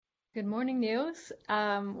Good morning, Niels.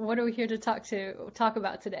 What are we here to talk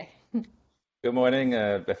about today? Good morning,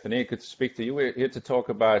 Bethany. Good to speak to you. We're here to talk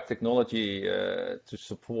about technology to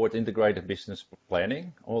support integrated business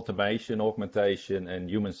planning, automation, augmentation, and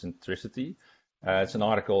human centricity. It's an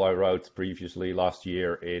article I wrote previously last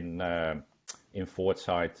year in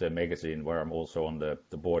Foresight magazine, where I'm also on the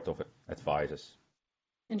board of advisors.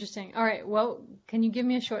 Interesting. All right. Well, can you give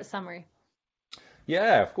me a short summary?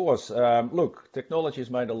 Yeah, of course. Look, technology has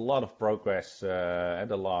made a lot of progress in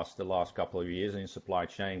the last couple of years in supply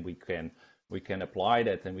chain. We can apply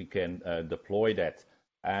that and we can deploy that.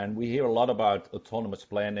 And we hear a lot about autonomous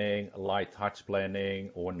planning, light touch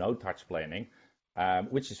planning, or no touch planning,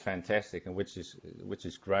 which is fantastic and which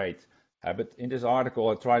is great. But in this article,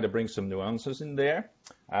 I try to bring some nuances in there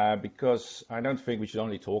because I don't think we should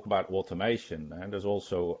only talk about automation. And there's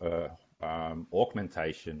also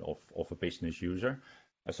augmentation of a business user,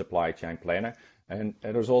 a supply chain planner. And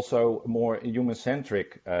there's also more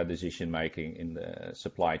human-centric decision making in the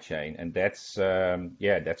supply chain, and that's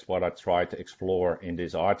what I try to explore in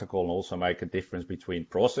this article, and also make a difference between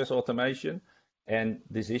process automation and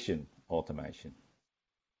decision automation.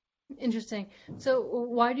 Interesting. So,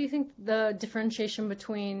 why do you think the differentiation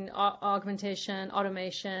between augmentation,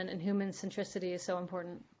 automation, and human centricity is so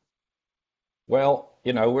important? Well,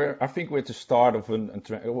 I think we're at the start of we're at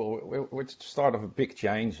the start of a big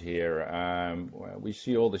change here. We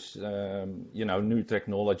see all this, new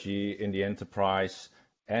technology in the enterprise,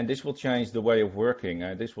 and this will change the way of working.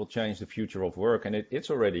 This will change the future of work, and it's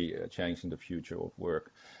already changing the future of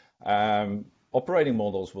work. Operating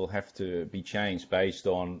models will have to be changed based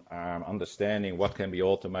on understanding what can be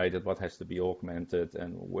automated, what has to be augmented,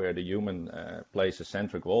 and where the human plays a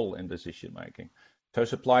central role in decision making. So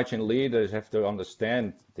supply chain leaders have to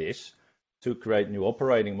understand this to create new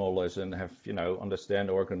operating models and understand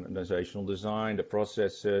organizational design, the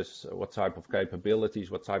processes, what type of capabilities,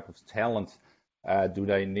 what type of talent do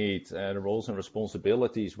they need, the roles and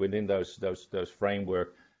responsibilities within those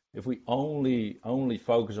framework. If we only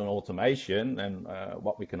focus on automation and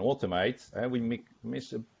what we can automate,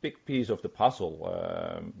 miss a big piece of the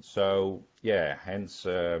puzzle. So yeah, hence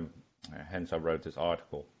I wrote this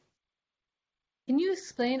article. Can you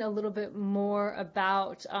explain a little bit more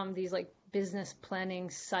about these like business planning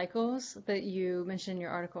cycles that you mentioned in your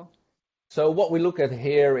article? So what we look at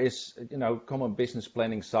here is, common business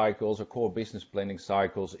planning cycles or core business planning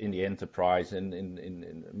cycles in the enterprise and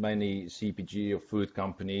in many CPG or food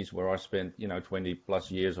companies where I spent, 20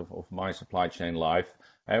 plus years of my supply chain life.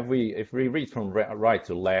 If we read from right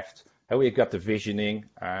to left, we got the visioning.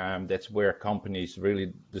 That's where companies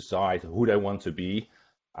really decide who they want to be.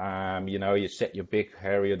 You set your big,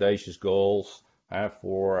 hairy, audacious goals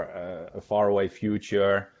for a faraway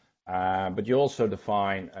future. But you also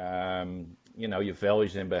define, your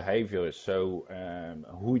values and behaviors. So,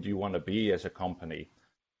 who do you want to be as a company?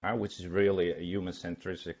 Which is really a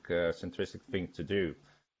centristic thing to do.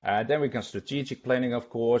 Then we can strategic planning, of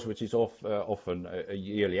course, which is often a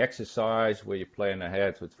yearly exercise where you plan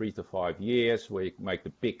ahead for 3 to 5 years, where you make the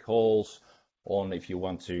big calls on if you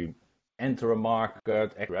want to enter a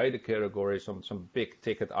market, create a category, some big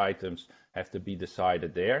ticket items have to be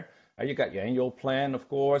decided there. You got your annual plan, of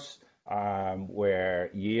course,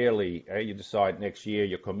 where yearly you decide next year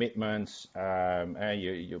your commitments, and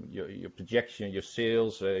your projection, your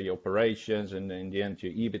sales, your operations, and in the end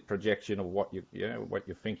your EBIT projection of what you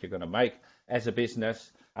think you're going to make as a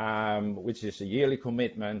business, which is a yearly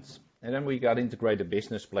commitment. And then we got integrated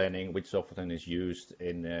business planning, which often is used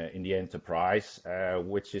in the enterprise,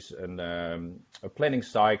 which is a planning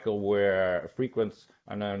cycle where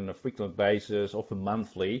on a frequent basis, often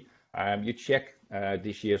monthly, you check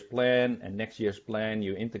this year's plan and next year's plan.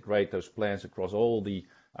 You integrate those plans across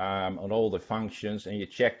on all the functions, and you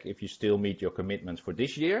check if you still meet your commitments for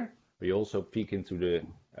this year. We also peek into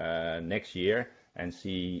the next year and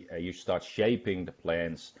see you start shaping the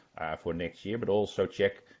plans for next year, but also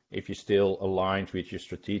check if you're still aligned with your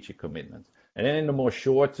strategic commitment. And then in the more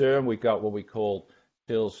short term, we got what we call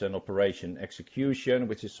sales and operation execution,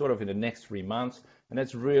 which is sort of in the next 3 months. And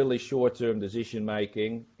that's really short-term decision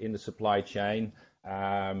making in the supply chain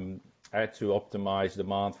to optimize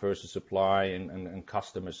demand versus supply and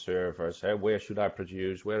customer service. Where should I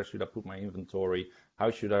produce? Where should I put my inventory?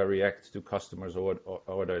 How should I react to customers'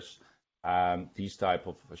 orders? These type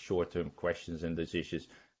of short-term questions and decisions.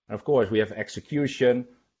 And of course, we have execution,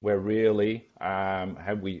 where really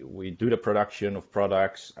we do the production of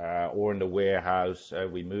products or in the warehouse,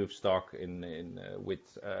 we move stock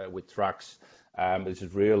with trucks. This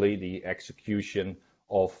is really the execution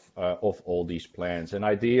of all these plans, and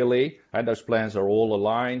ideally, those plans are all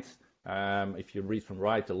aligned. If you read from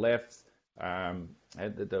right to left,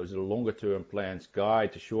 those are the longer term plans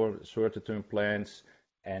guide to shorter term plans,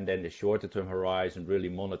 and then the shorter term horizon really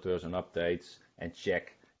monitors and updates and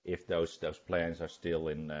check if those plans are still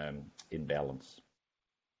in balance.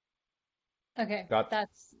 Okay, Got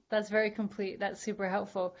that's very complete. That's super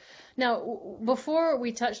helpful. Now, before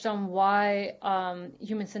we touched on why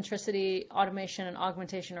human centricity, automation, and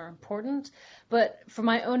augmentation are important, but for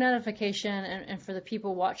my own edification and for the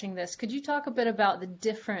people watching this, could you talk a bit about the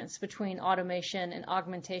difference between automation and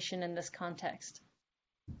augmentation in this context?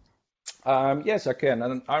 Yes, I can.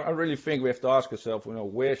 And I really think we have to ask ourselves,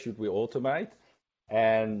 where should we automate?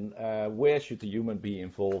 And where should the human be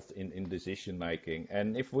involved in decision making?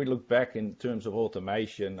 And if we look back in terms of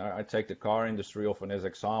automation, I take the car industry often as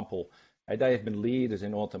example. They have been leaders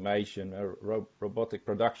in automation. Robotic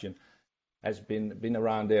production has been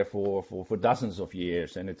around there for dozens of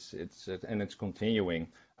years, and it's continuing.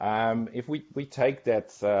 If we take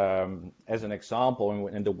that as an example,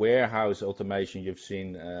 in the warehouse automation you've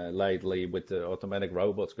seen lately with the automatic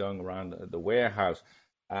robots going around the warehouse.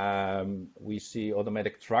 We see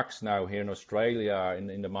automatic trucks now here in Australia.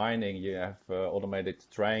 In the mining, you have automated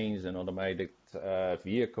trains and automated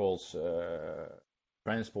vehicles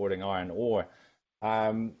transporting iron ore.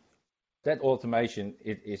 That automation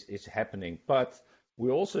is happening, but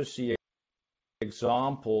we also see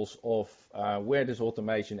examples of where this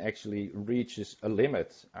automation actually reaches a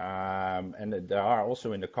limit. And there are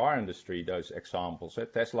also in the car industry those examples.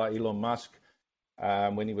 Tesla, Elon Musk,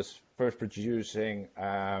 when he was first producing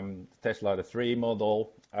Tesla the 3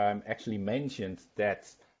 model, actually mentioned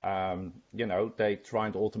that they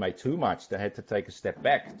tried to automate too much. They had to take a step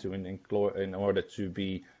back in order to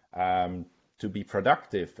be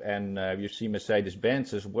productive. And you see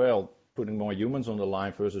Mercedes-Benz as well putting more humans on the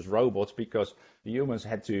line versus robots, because the humans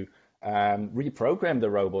had to reprogram the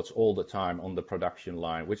robots all the time on the production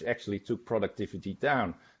line, which actually took productivity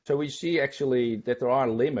down. So we see actually that there are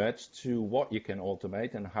limits to what you can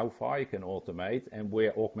automate and how far you can automate, and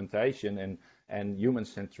where augmentation and human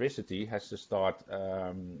centricity has to start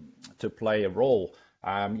to play a role.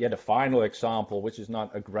 The final example, which is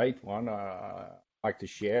not a great one, I'd like to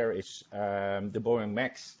share, is the Boeing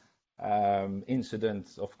Max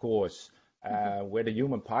incident, of course, where the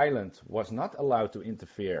human pilot was not allowed to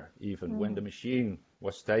interfere even when the machine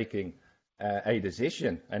was taking a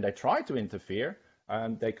decision, and they tried to interfere.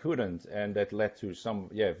 They couldn't, and that led to some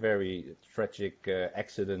very tragic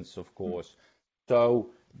accidents, of course.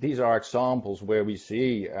 So these are examples where we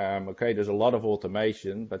see, there's a lot of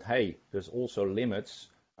automation, but hey, there's also limits,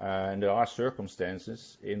 and there are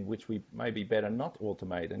circumstances in which we maybe better not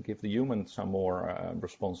automate and give the human some more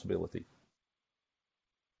responsibility.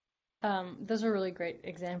 Those are really great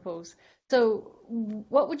examples. So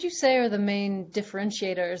what would you say are the main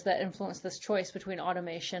differentiators that influence this choice between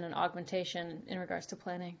automation and augmentation in regards to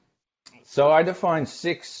planning? So I define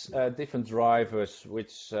 6 different drivers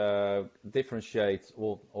which differentiate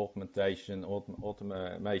automation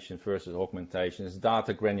versus augmentation. It's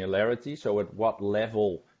data granularity. So at what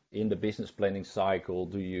level in the business planning cycle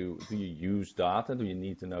do you use data? Do you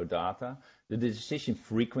need to know data? The decision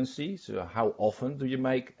frequency, so how often do you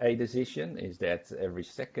make a decision? Is that every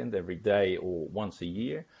second, every day, or once a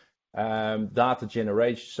year? Data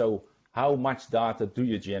generation, so how much data do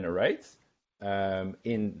you generate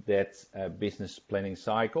in that business planning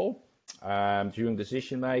cycle during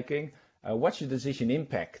decision making? What's your decision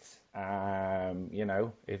impact?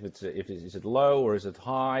 If is it low or is it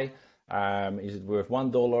high? Is it worth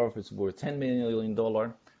 $1? If it's worth $10 million?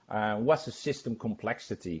 What's the system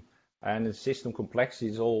complexity? And the system complexity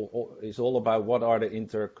is all about what are the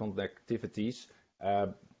interconnectivities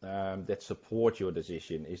that support your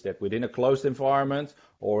decision. Is that within a closed environment,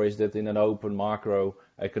 or is that in an open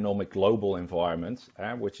macroeconomic global environment,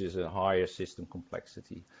 which is a higher system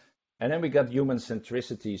complexity? And then we got human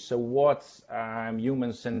centricity. So what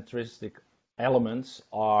human centristic elements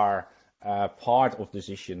are part of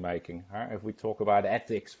decision making? If we talk about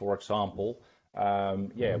ethics, for example,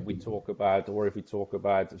 we talk about, or if we talk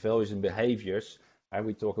about values and behaviors,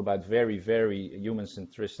 we talk about very, very human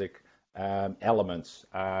centristic elements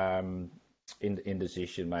in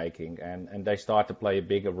decision making, and they start to play a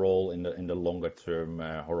bigger role in the longer term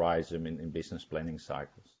horizon in business planning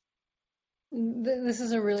cycles. This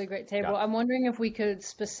is a really great table. Yeah. I'm wondering if we could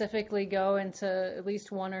specifically go into at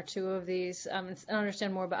least 1 or 2 of these and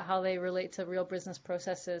understand more about how they relate to real business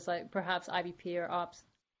processes, like perhaps IBP or ops.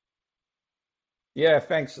 Yeah,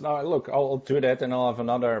 thanks. Now, look, I'll do that, and I'll have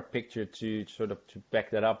another picture to sort of to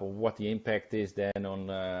back that up of what the impact is then on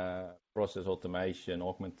process automation,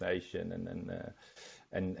 augmentation,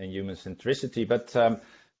 and human centricity. But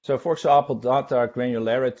So, for example, data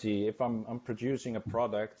granularity. If I'm producing a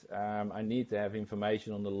product, I need to have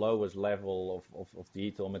information on the lowest level of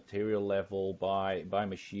detail, material level by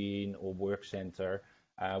machine or work center.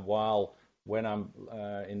 While when I'm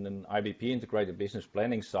in an IBP integrated business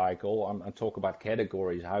planning cycle, I'm talking about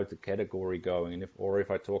categories, how the category going, and if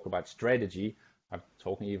I talk about strategy, I'm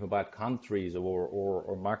talking even about countries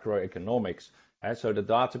or macroeconomics. So the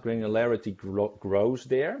data granularity grows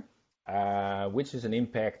there, which is an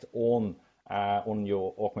impact on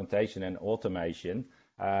your augmentation and automation.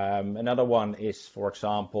 Another one is, for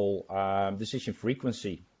example, decision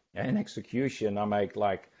frequency and execution. I make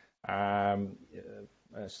like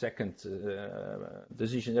a second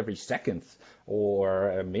decision every second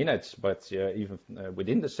or a minute, but even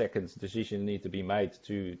within the seconds, decisions need to be made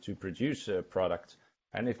to produce a product.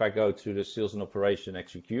 And if I go to the sales and operation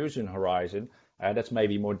execution horizon, that's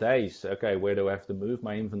maybe more days. Okay, where do I have to move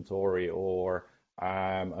my inventory, or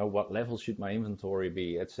what level should my inventory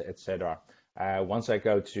be, etc. Once I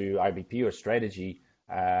go to IBP or strategy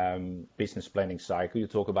business planning cycle, you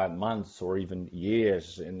talk about months or even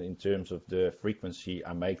years in terms of the frequency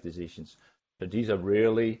I make decisions. So these are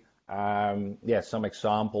really some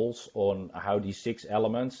examples on how these 6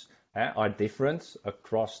 elements are different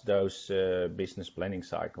across those business planning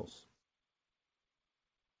cycles.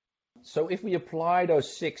 So if we apply these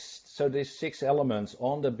 6 elements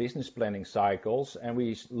on the business planning cycles, and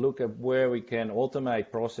we look at where we can automate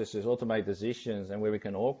processes, automate decisions, and where we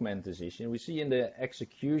can augment decision, we see in the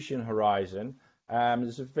execution horizon,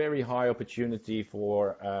 there's a very high opportunity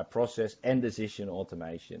for process and decision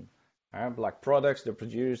automation. Like products that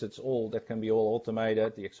produce, that can be all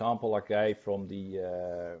automated. The example I gave from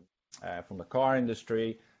the car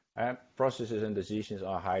industry, processes and decisions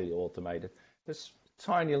are highly automated. There's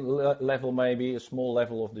tiny level, maybe a small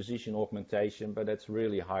level of decision augmentation, but that's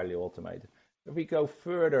really highly automated. If we go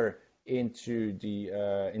further into the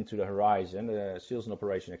horizon, the sales and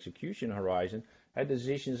operation execution horizon,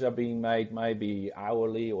 decisions are being made maybe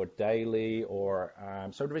hourly or daily, or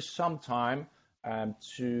so there is some time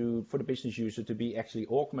for the business user to be actually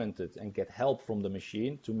augmented and get help from the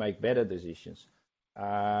machine to make better decisions.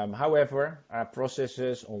 However,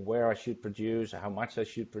 processes on where I should produce, how much I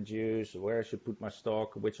should produce, where I should put my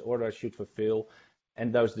stock, which order I should fulfill,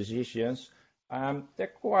 and those decisions,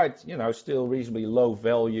 they're quite, still reasonably low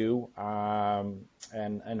value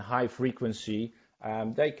and high frequency.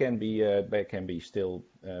 They can be still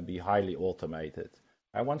be highly automated.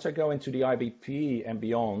 Once I go into the IBP and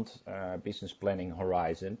beyond business planning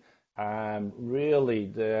horizon, really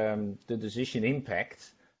the decision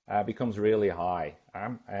impact becomes really high,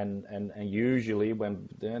 and usually when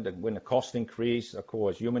the cost increase, of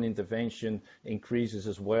course, human intervention increases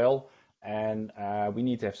as well, and we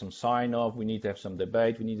need to have some sign-off, we need to have some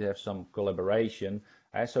debate, we need to have some collaboration,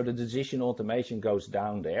 so the decision automation goes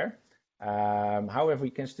down there. However, we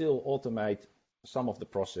can still automate some of the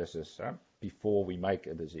processes before we make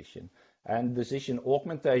a decision, and decision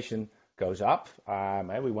augmentation goes up.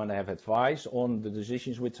 We want to have advice on the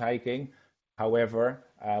decisions we're taking. However,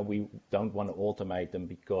 we don't want to automate them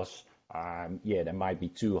because, they might be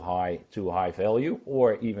too high value,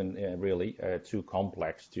 or even really too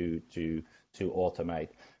complex to automate.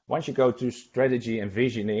 Once you go to strategy and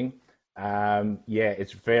visioning,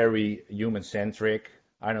 it's very human-centric.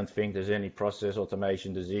 I don't think there's any process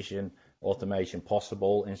automation, decision automation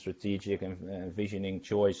possible in strategic and visioning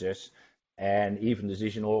choices, and even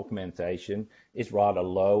decision augmentation is rather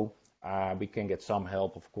low. We can get some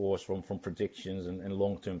help, of course, from predictions and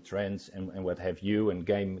long-term trends and what have you, and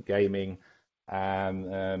gaming,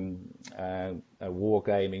 war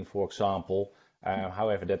gaming, for example.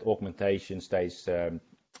 However, that augmentation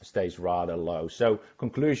stays rather low. So,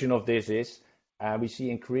 conclusion of this is we see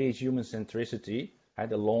increased human centricity at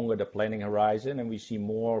the longer the planning horizon, and we see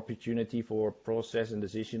more opportunity for process and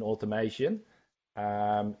decision automation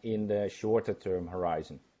in the shorter term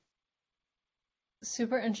horizon.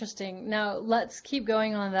 Super interesting. Now, let's keep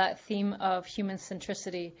going on that theme of human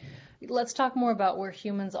centricity. Let's talk more about where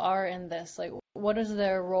humans are in this. Like, what is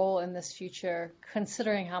their role in this future,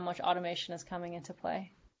 considering how much automation is coming into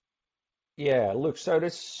play? Yeah, look, so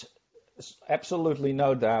there's absolutely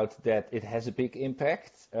no doubt that it has a big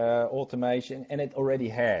impact, automation, and it already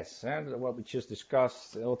has. What we just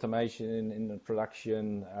discussed, automation in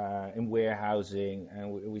production, in warehousing,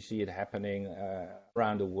 and we see it happening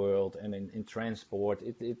around the world, and in transport.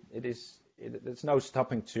 There's no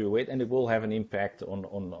stopping to it, and it will have an impact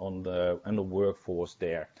on the workforce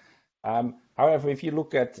there. However, if you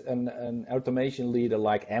look at an automation leader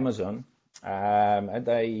like Amazon, and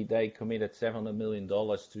they committed $700 million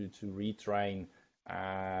to retrain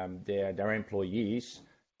their employees.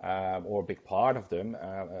 or a big part of them,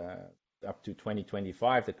 up to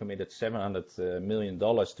 2025, they committed $700 million to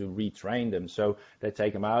retrain them. So they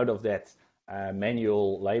take them out of that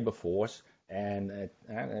manual labor force and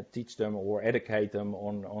teach them or educate them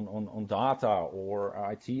on data or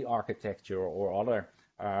IT architecture or other,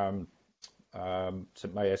 so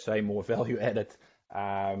may I say, more value-added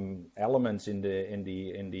elements in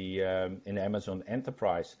the Amazon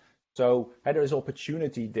enterprise. So there is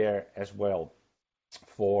opportunity there as well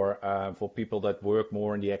for people that work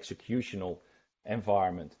more in the executional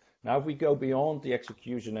environment. Now, if we go beyond the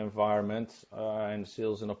execution environment and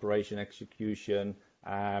sales and operation execution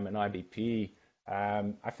and IBP,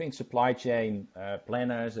 I think supply chain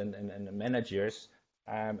planners and managers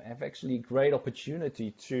have actually great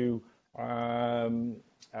opportunity to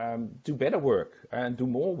do better work and do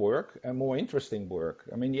more work and more interesting work.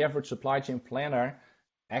 I mean, the average supply chain planner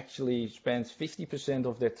actually spends 50%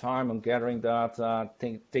 of their time on gathering data,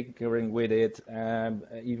 tinkering with it,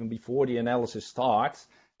 even before the analysis starts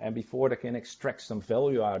and before they can extract some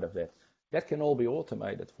value out of it. That can all be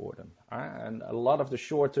automated for them. And a lot of the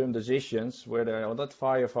short-term decisions, where they're not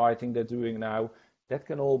firefighting they're doing now, that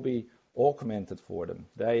can all be augmented for them.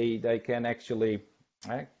 They can actually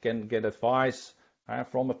can get advice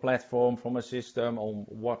from a platform, from a system on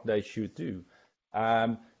what they should do.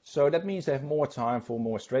 So that means they have more time for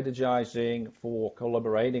more strategizing, for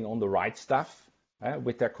collaborating on the right stuff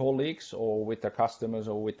with their colleagues or with their customers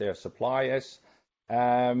or with their suppliers.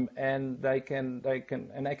 And they can,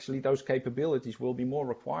 and actually those capabilities will be more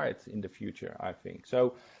required in the future, I think.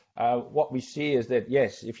 So what we see is that,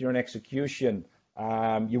 yes, if you're in execution,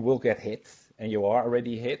 you will get hit, and you are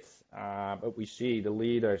already hit. But we see the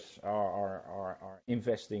leaders are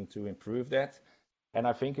investing to improve that. And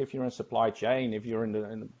I think if you're in supply chain, if you're in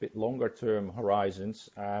a bit longer term horizons,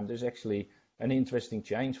 there's actually an interesting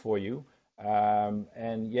change for you.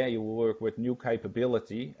 And yeah, you will work with new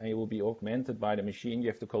capability and you will be augmented by the machine. You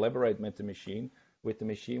have to collaborate with the machine,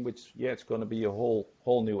 which, yeah, it's going to be a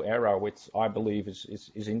whole new era, which I believe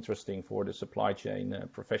is interesting for the supply chain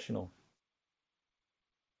professional.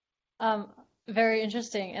 Very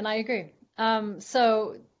interesting, and I agree.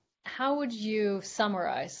 So how would you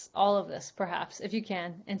summarize all of this, perhaps, if you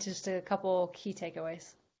can, into just a couple key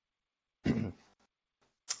takeaways?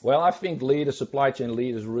 Well, I think supply chain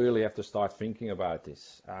leaders really have to start thinking about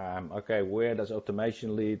this. Okay, where does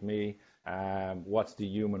automation lead me? What's the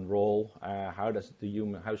human role? How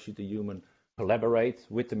should the human collaborate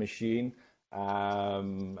with the machine?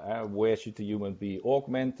 Where should the human be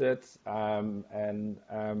augmented? And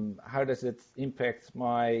how does it impact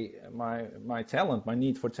my talent, my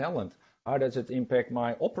need for talent? How does it impact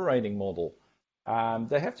my operating model?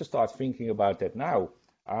 They have to start thinking about that now.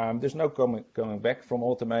 There's no going back from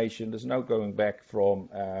automation. There's no going back from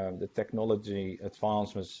the technology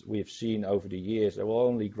advancements we've seen over the years. They will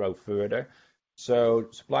only grow further. So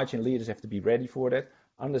supply chain leaders have to be ready for that.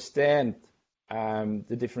 Understand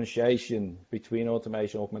the differentiation between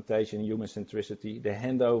automation, augmentation, and human centricity, the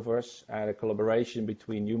handovers, the collaboration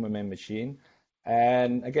between human and machine.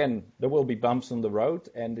 And again, there will be bumps on the road,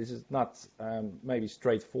 and this is not maybe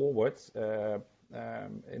straightforward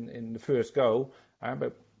in the first go.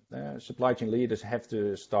 But supply chain leaders have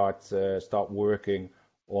to start working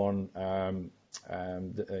on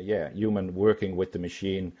human working with the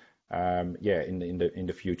machine. In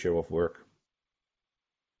the future of work.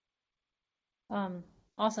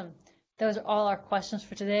 Awesome. Those are all our questions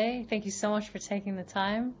for today. Thank you so much for taking the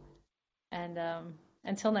time, and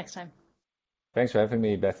until next time. Thanks for having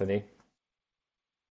me, Bethany.